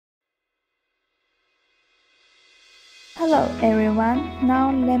Hello everyone,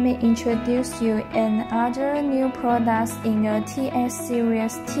 now let me introduce you another new products in the TX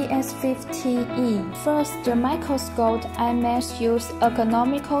series TX-50E. First, the Microscope eye mask uses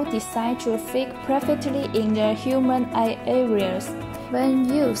ergonomical design to fit perfectly in the human eye areas.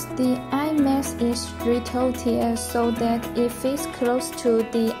 When used, the eye mask is retorted so that it fits close to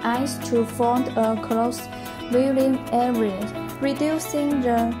the eyes to form a closed viewing area, reducing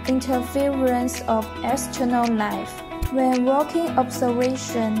the interference of external light. When working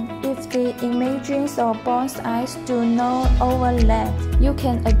observation, if the images of both eyes do not overlap, you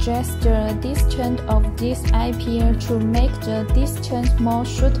can adjust the distance of this eyepiece to make the distance more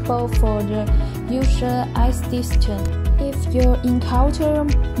suitable for the user's eye distance. If you encounter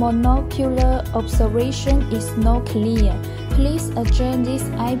monocular observation is not clear, please adjust this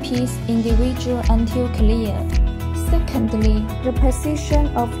eyepiece individually until clear. Secondly, the position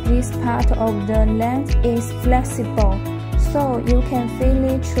of this part of the lens is flexible, so you can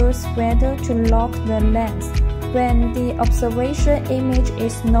freely choose whether to lock the lens. When the observation image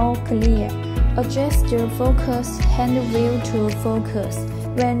is not clear, adjust the focus hand wheel to focus.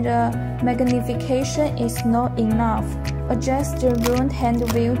 When the magnification is not enough, adjust the round hand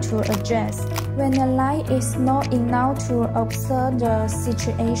wheel to adjust. When the light is not enough to observe the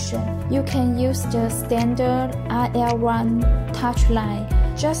situation, you can use the standard RL1 touch light.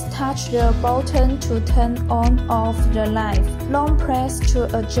 Just touch the button to turn on off the light. Long press to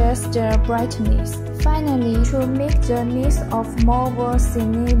adjust the brightness. Finally, to meet the needs of mobile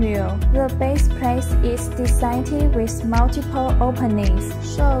scenario, the base plate is designed with multiple openings,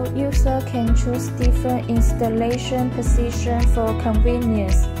 so user can choose different installation positions for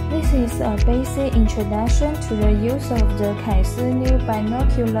convenience. This is a basic introduction to the use of the Kaisi new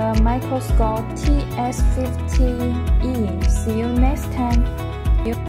binocular microscope TX-50E. See you next time.